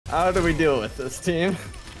How do we deal with this, team?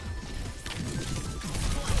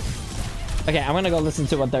 Okay, I'm gonna go listen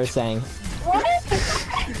to what they're saying. What?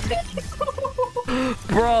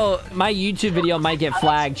 Bro, my YouTube video might get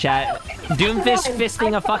flagged, chat. Doomfist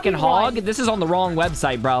fisting a fucking hog? This is on the wrong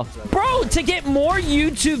website, bro. Bro, to get more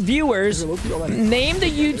YouTube viewers, name the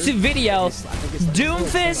YouTube video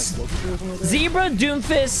Doomfist, Zebra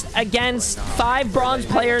Doomfist against 5 bronze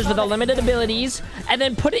players with unlimited abilities, and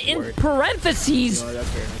then put it in parentheses,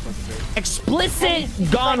 explicit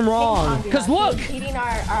gone wrong. Because look. He was eating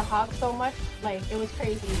our hog so much, like, it was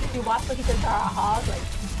crazy. If you watch what he did to our hog, like,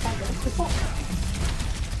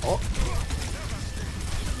 oh.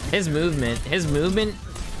 His movement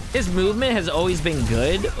has always been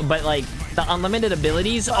good, but like the unlimited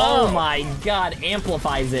abilities, oh my god,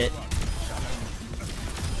 amplifies it.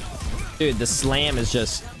 Dude, the slam is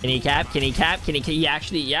just, can he cap? He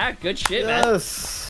actually, yeah, good shit, man. Yes.